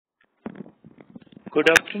Good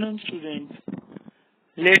afternoon, students.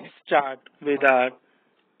 Let's start with our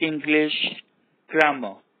English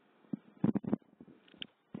grammar.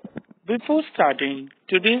 Before starting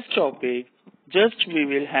today's topic, we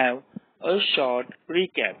will have a short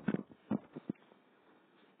recap.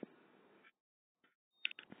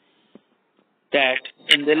 That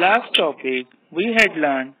in the last topic, we had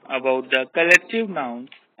learned about the collective nouns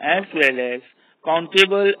as well as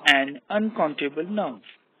countable and uncountable nouns.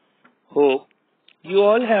 Hope you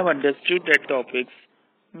all have understood the topics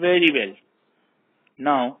very well.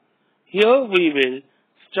 Now, here we will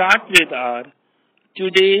start with our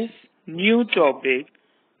today's new topic,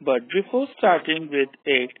 but before starting with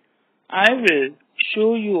it, I will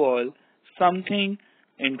show you all something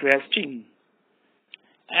interesting.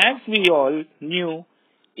 As we all knew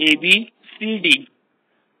ABCD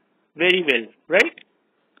very well, right?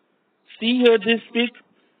 See here this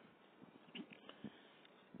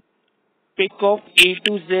pic of A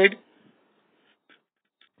to Z.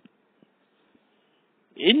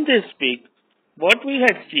 In this pic, what we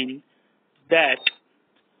had seen that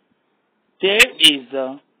there is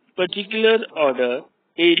a particular order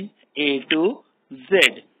in A to Z,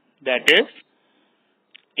 that is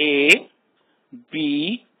A,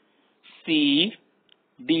 B, C,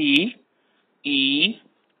 D, E,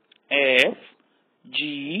 F,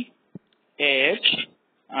 G, H,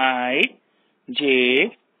 I,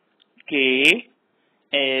 J, K,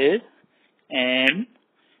 L, M,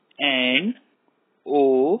 N,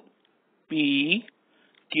 O, P,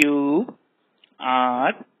 Q,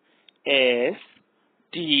 R, S,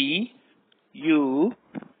 T, U,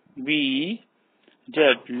 V,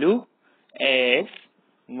 W, X,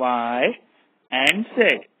 Y, and Z.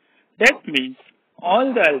 That means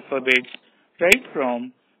all the alphabets right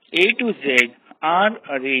from A to Z are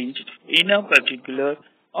arranged in a particular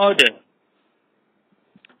order.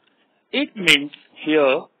 It means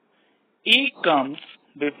here A comes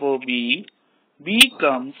before B, B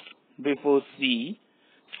comes before C,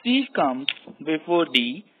 C comes before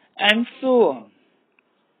D, and so on.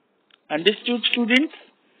 Understood, students?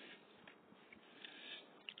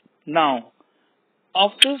 Now,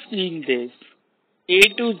 after seeing this A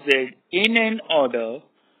to Z in an order,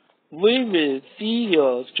 we will see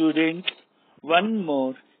here, students, one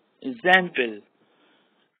more example.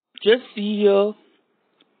 Just see here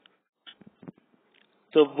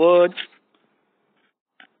the words.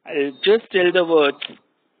 I'll just tell the words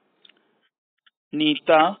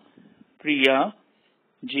Neeta, Priya,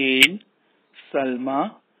 Jane,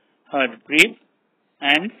 Salma, Harpreet,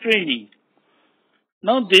 and Freddy.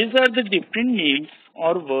 Now these are the different names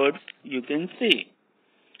or words you can say.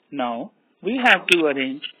 Now we have to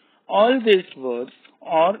arrange all these words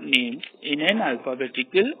or names in an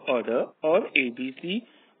alphabetical order or ABC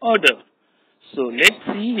order. So let's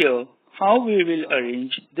see here how we will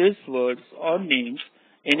arrange these words or names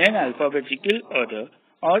in an alphabetical order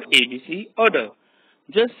or ABC order.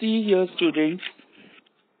 Just see here, students.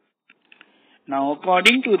 Now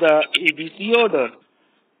according to the ABC order,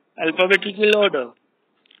 alphabetical order,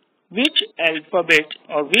 which alphabet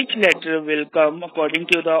or which letter will come according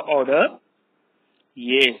to the order?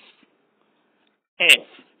 Yes, F.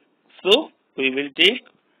 So we will take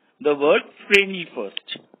the word Franny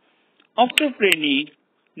first. After Franny,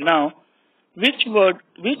 now which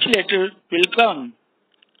letter will come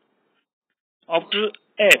after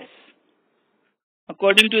F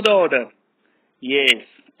according to the order? Yes,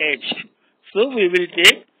 H. So we will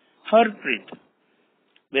take Harpreet.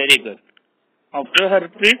 Very good. After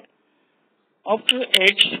Harpreet, after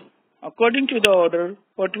H, according to the order,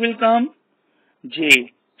 what will come?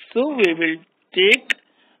 J. So we will take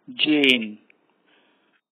Jane.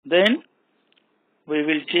 Then we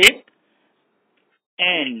will take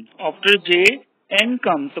N. After J, N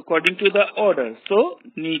comes according to the order. So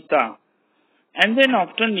Neeta. And then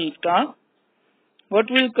after Neeta, what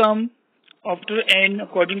will come after N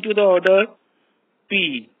according to the order?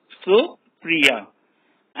 P. So Priya.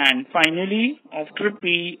 And finally, after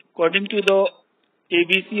P, according to the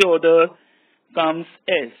ABC order, comes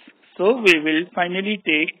S. So we will finally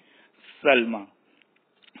take Salma.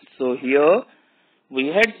 So here, we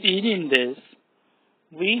had seen in this,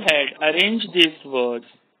 we had arranged these words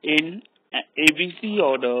in ABC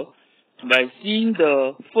order by seeing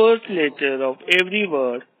the first letter of every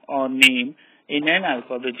word or name in an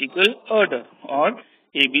alphabetical order or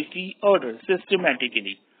ABC order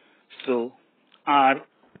systematically. So, our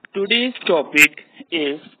today's topic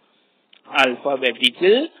is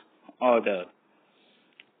alphabetical order.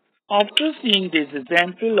 After seeing this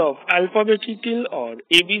example of alphabetical or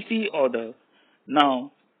ABC order,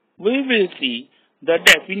 now we will see the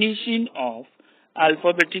definition of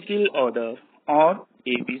alphabetical order or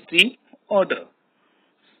ABC order.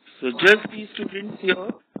 So just see students here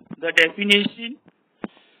the definition.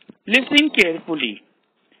 Listen carefully.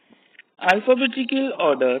 Alphabetical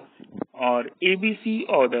order or ABC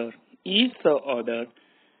order is the order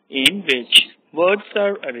in which words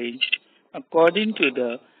are arranged according to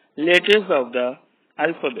the letters of the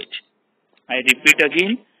alphabet. I repeat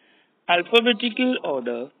again, alphabetical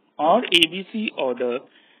order or ABC order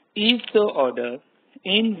is the order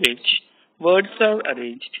in which words are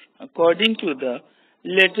arranged according to the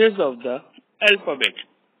letters of the alphabet.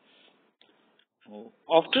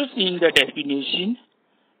 After seeing the definition,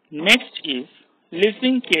 next is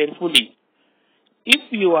listen carefully. If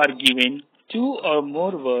you are given two or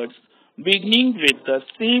more words beginning with the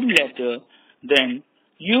same letter, then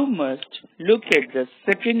you must look at the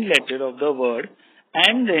second letter of the word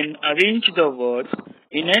and then arrange the words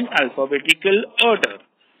in an alphabetical order.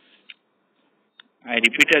 I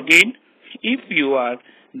repeat again, if you are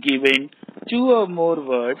given two or more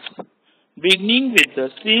words beginning with the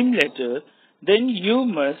same letter, then you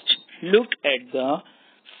must look at the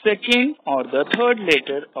second or the third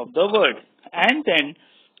letter of the word and then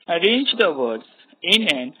arrange the words in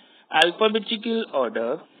an alphabetical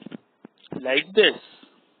order like this.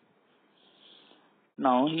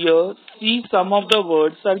 Now here see some of the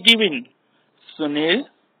words are given. Sunil,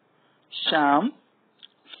 Sham,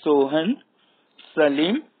 Sohan,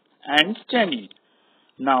 Salim and Stani.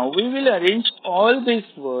 Now we will arrange all these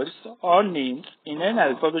words or names in an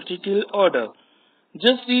alphabetical order.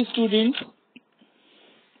 Just see students.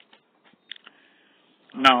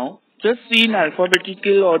 Now just see in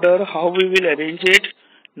alphabetical order how we will arrange it.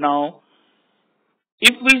 Now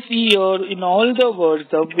if we see here in all the words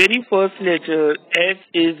the very first letter S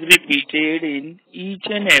is repeated in each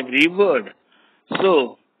and every word.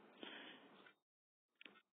 So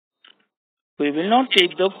we will not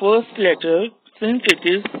take the first letter since it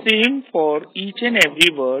is same for each and every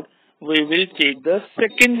word. We will take the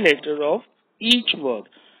second letter of each word.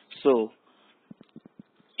 So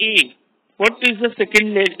A. What is the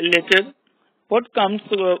second letter? What comes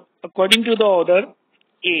according to the order?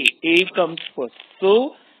 A. A comes first.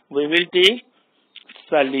 So we will take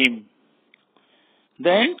Salim.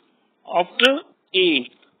 Then after A,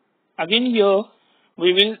 again here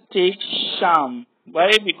we will take Sham. Why?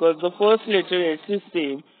 Because the first letter S is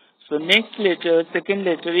same. So next letter, second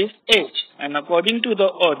letter is H. And according to the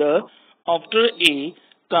order, after A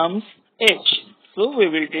comes H. So we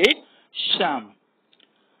will take Sham.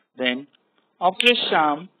 Then after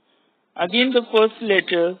Sham, again the first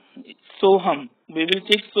letter Soham. We will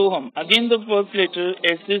take Soham. Again the first letter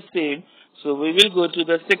S is same. So we will go to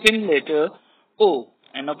the second letter O.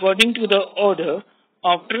 And according to the order,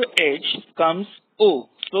 after H comes O.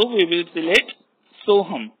 So we will select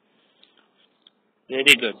Soham.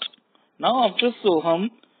 Very good. Now after Soham,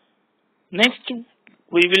 next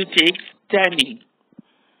we will take Stani.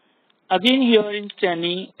 Again here in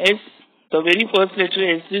Stani, S, the very first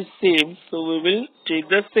letter S is same. So we will take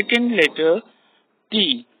the second letter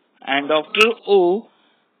T. And after O,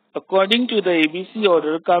 according to the ABC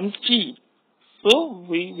order comes T. So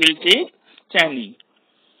we will take Stani.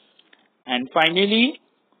 And finally,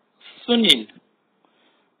 Sunil.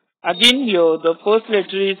 Again here the first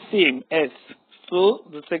letter is same, S. So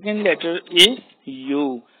the second letter is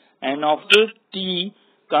U. And after T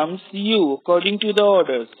comes U according to the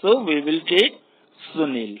order. So we will take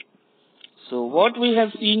Sunil. So what we have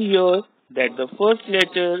seen here, that the first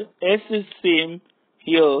letter S is same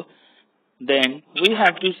here. Then we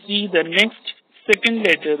have to see the next second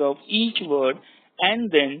letter of each word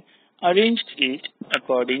and then arrange it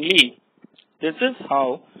accordingly. This is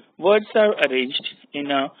how words are arranged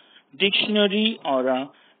in a dictionary or a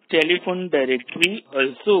telephone directory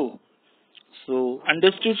also. So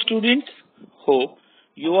understood students? Hope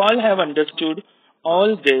you all have understood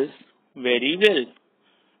all this very well.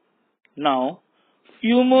 Now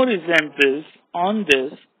few more examples on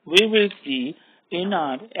this we will see in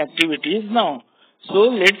our activities now. So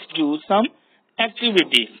let's do some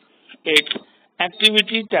activities. It's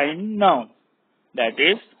activity time now. That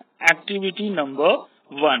is activity number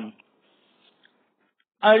 1.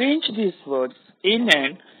 Arrange these words in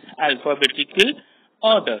an alphabetical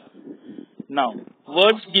order. Now,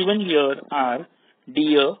 words given here are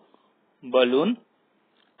deer, balloon,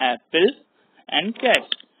 apple and cat.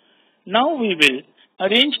 Now we will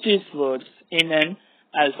arrange these words in an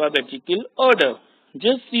alphabetical order.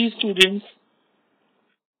 Just see students.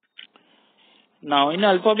 Now in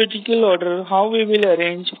alphabetical order, how we will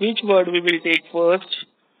arrange, which word we will take first?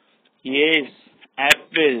 Yes,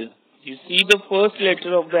 apple. You see the first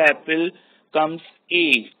letter of the apple comes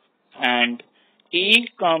A and A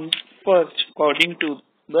comes first. according to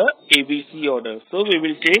the ABC order. So we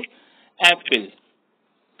will take apple.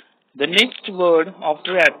 The next word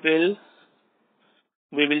after apple,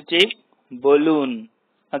 we will take balloon.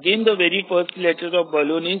 Again, the very first letter of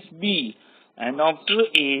balloon is B, and after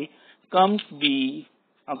A comes B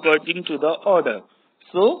according to the order.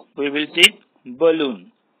 So we will take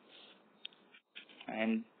balloon,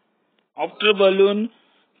 and after balloon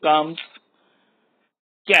comes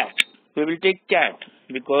cat. We will take cat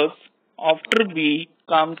because after B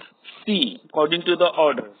comes C according to the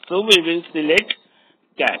order. So we will select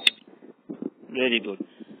cat. Very good.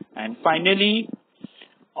 And finally,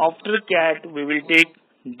 after cat, we will take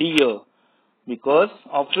deer because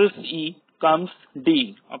after C comes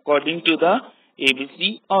D according to the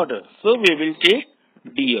ABC order. So we will take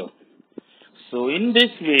deer. So in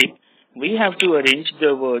this way, we have to arrange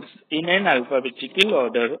the words in an alphabetical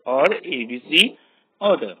order or ABC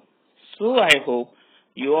order. So I hope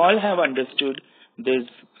you all have understood this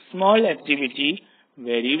small activity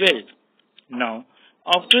very well. Now,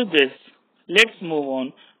 after this, let's move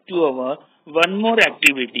on to our one more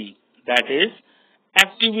activity, that is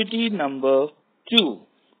activity number 2.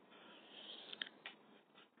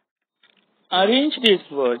 Arrange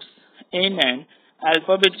these words in an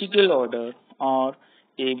alphabetical order or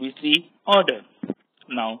ABC order.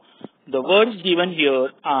 Now, the words given here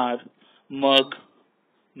are mug,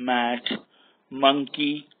 mat,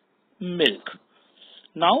 monkey, milk.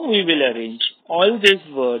 Now we will arrange all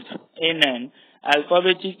these words in an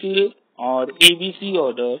alphabetical or ABC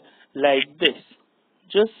order like this.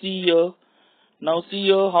 Just see here. Now see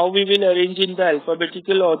here how we will arrange in the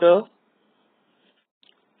alphabetical order.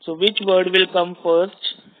 So which word will come first?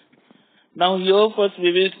 Now here first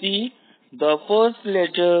we will see the first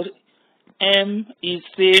letter M is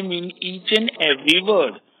same in each and every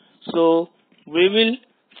word. So we will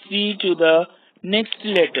see to the next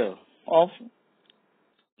letter of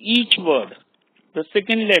each word, the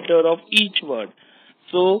second letter of each word.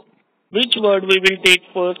 So which word we will take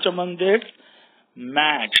first among this?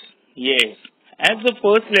 Mat. Yes. As the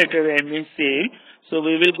first letter M is same, so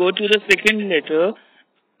we will go to the second letter,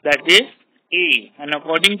 that is A. And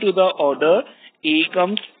according to the order, A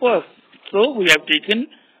comes first. So we have taken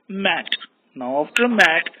mat. Now after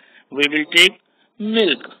mat, we will take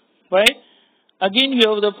milk. Why? Again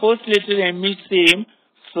here the first letter M is same.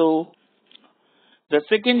 So the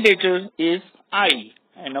second letter is I.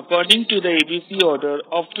 And according to the ABC order,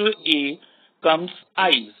 after A comes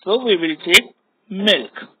I. So we will take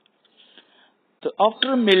milk. So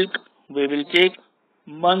after milk, we will take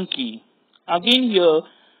monkey. Again here,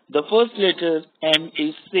 the first letter M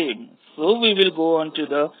is same. So we will go on to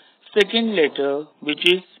the second letter, which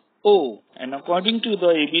is O. And according to the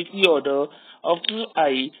ABC order, after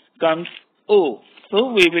I comes O.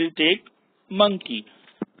 So we will take monkey.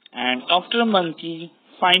 And after monkey,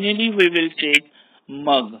 finally we will take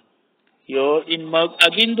mug. Here in mug,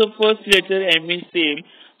 again the first letter M is same.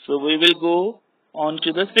 So we will go on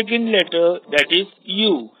to the second letter, that is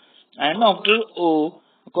U. And after O,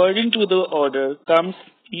 according to the order, comes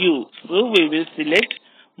U. So we will select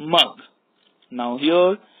mug. Now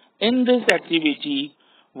here, in this activity,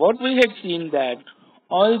 what we had seen that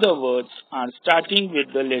all the words are starting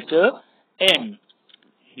with the letter M.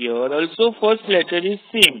 Here also first letter is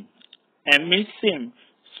same. M is same.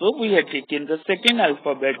 So we have taken the second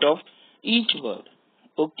alphabet of each word.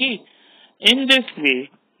 Okay. In this way,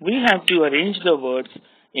 we have to arrange the words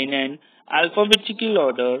in an alphabetical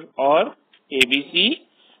order or ABC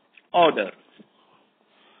order.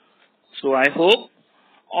 So I hope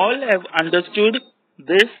all have understood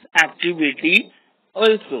this activity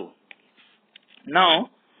also. Now,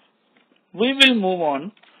 we will move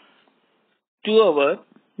on to our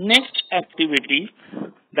next activity,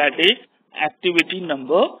 that is activity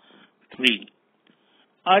number 3.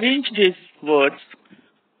 Arrange these words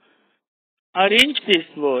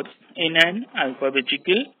in an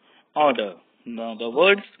alphabetical order. Now the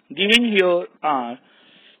words given here are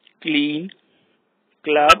clean,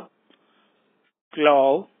 club,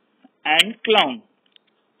 claw, and clown.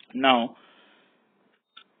 Now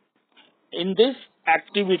in this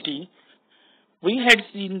activity we had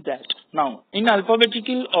seen that. Now in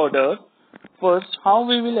alphabetical order, first how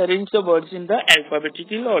we will arrange the words in the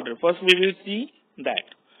alphabetical order. First we will see that.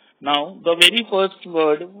 Now the very first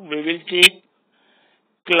word we will take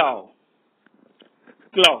claw.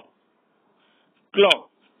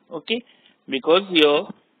 Okay, because here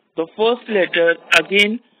the first letter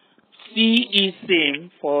again C is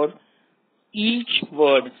same for each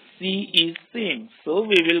word. C is same. So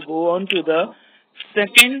we will go on to the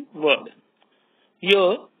second word.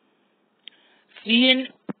 Here C and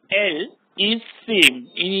L is same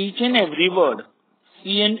in each and every word,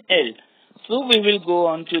 C and L. So we will go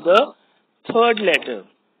on to the third letter.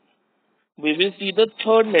 We will see the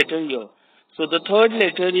third letter here. So the third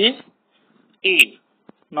letter is A.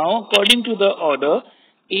 Now according to the order,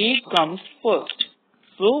 A comes first.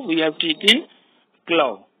 So we have taken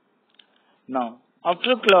cloud. Now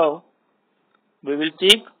after cloud, we will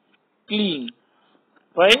take clean.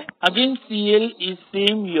 Why? Again CL is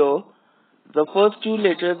same here. The first two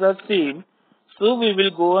letters are same. So we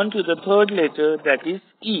will go on to the third letter, that is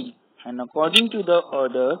E. And according to the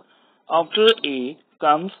order, after A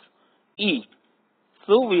comes E.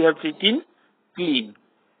 So we have taken clean.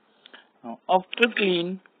 Now after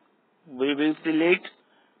clean, we will select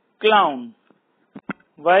clown.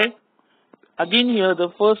 Why? Again here the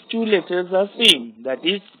first two letters are same. That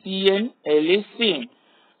is C and L is same.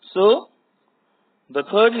 So the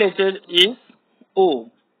third letter is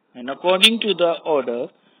O. And according to the order,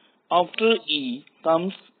 after E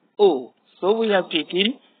comes O. So we have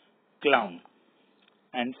taken clown.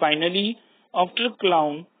 And finally, after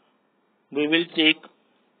clown, we will take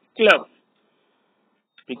club.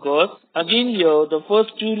 Because again here the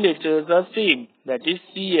first two letters are same. That is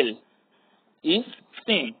CL is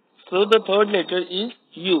same. So the third letter is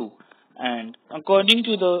U. And according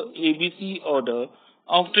to the ABC order,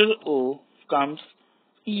 after O comes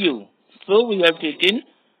U. So we have taken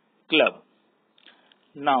club.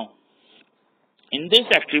 Now, in this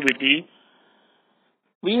activity,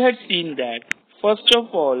 we had seen that first of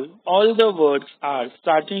all the words are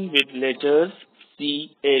starting with letters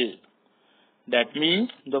CL. That means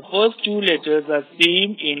the first two letters are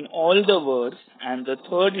same in all the words and the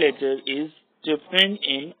third letter is different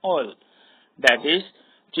in all. That is,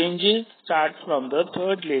 changes start from the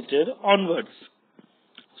third letter onwards.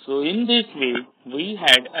 So in this way, we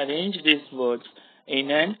had arranged these words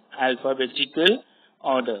in an alphabetical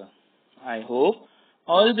order. I hope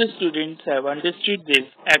all the students have understood this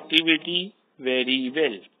activity very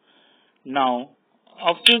well. Now,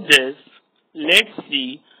 after this, let's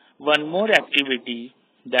see one more activity,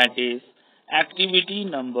 that is activity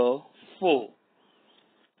number 4.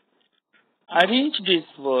 Arrange these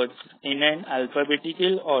words in an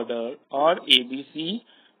alphabetical order or ABC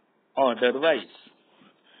order wise.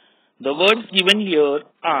 The words given here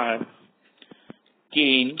are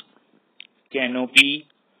cane, canopy,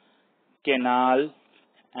 canal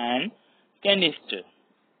and canister.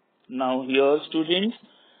 Now here students,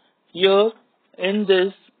 here in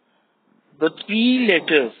this, the three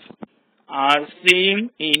letters are same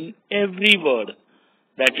in every word.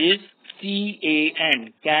 That is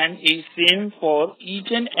CAN. Can is same for each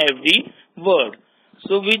and every word.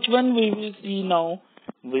 So which one we will see now?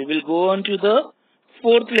 We will go on to the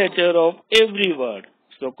fourth letter of every word.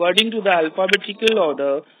 So according to the alphabetical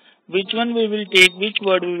order, which one we will take, which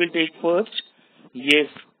word we will take first? Yes,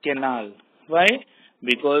 canal. Why?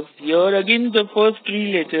 Because here again the first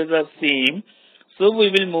three letters are same. So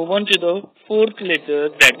we will move on to the fourth letter,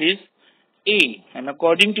 that is A. And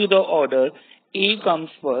according to the order, A comes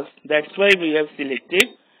first. That's why we have selected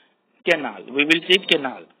canal. We will take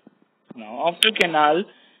canal. Now after canal,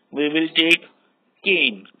 we will take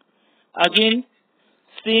cane. Again,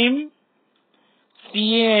 same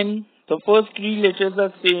CAN. The first three letters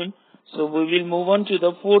are same. So we will move on to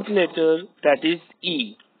the fourth letter, that is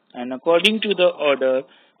E. And according to the order,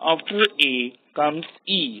 after A comes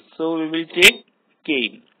E. So we will take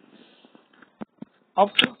cane.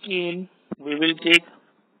 After cane, we will take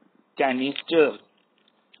canister.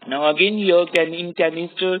 Now again here in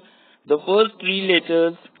canister, the first three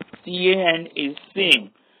letters CAN is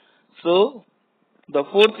same. So the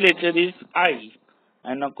fourth letter is I.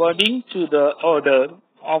 And according to the order,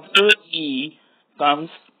 after E comes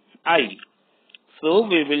I. So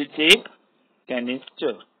we will take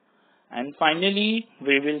canister. And finally,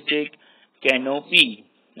 we will take canopy.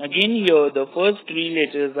 Again here, the first three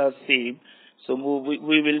letters are same. So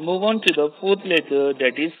we will move on to the fourth letter,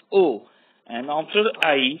 that is O. And after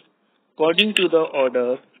I, according to the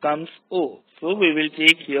order, comes O. So we will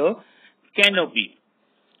take here canopy.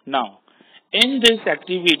 Now, in this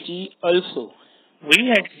activity also,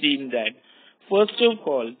 we had seen that first of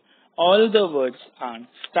all the words are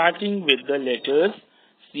starting with the letters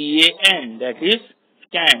CAN, that is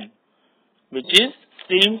can, which is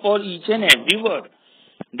same for each and every word.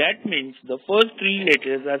 That means the first three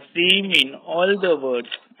letters are same in all the words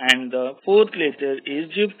and the fourth letter is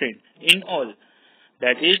different in all.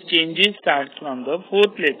 That is, changes start from the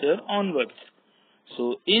fourth letter onwards.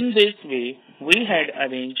 So in this way, we had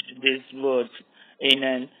arranged these words in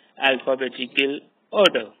an alphabetical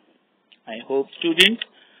order. I hope students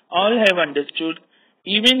all have understood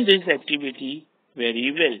even this activity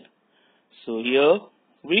very well. So here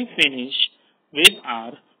we finish with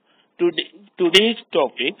our today's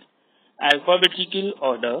topic, alphabetical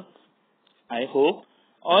order. I hope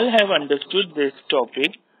all have understood this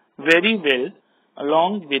topic very well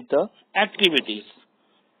along with the activities.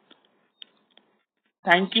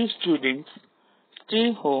 Thank you students.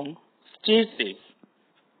 Stay home, stay safe.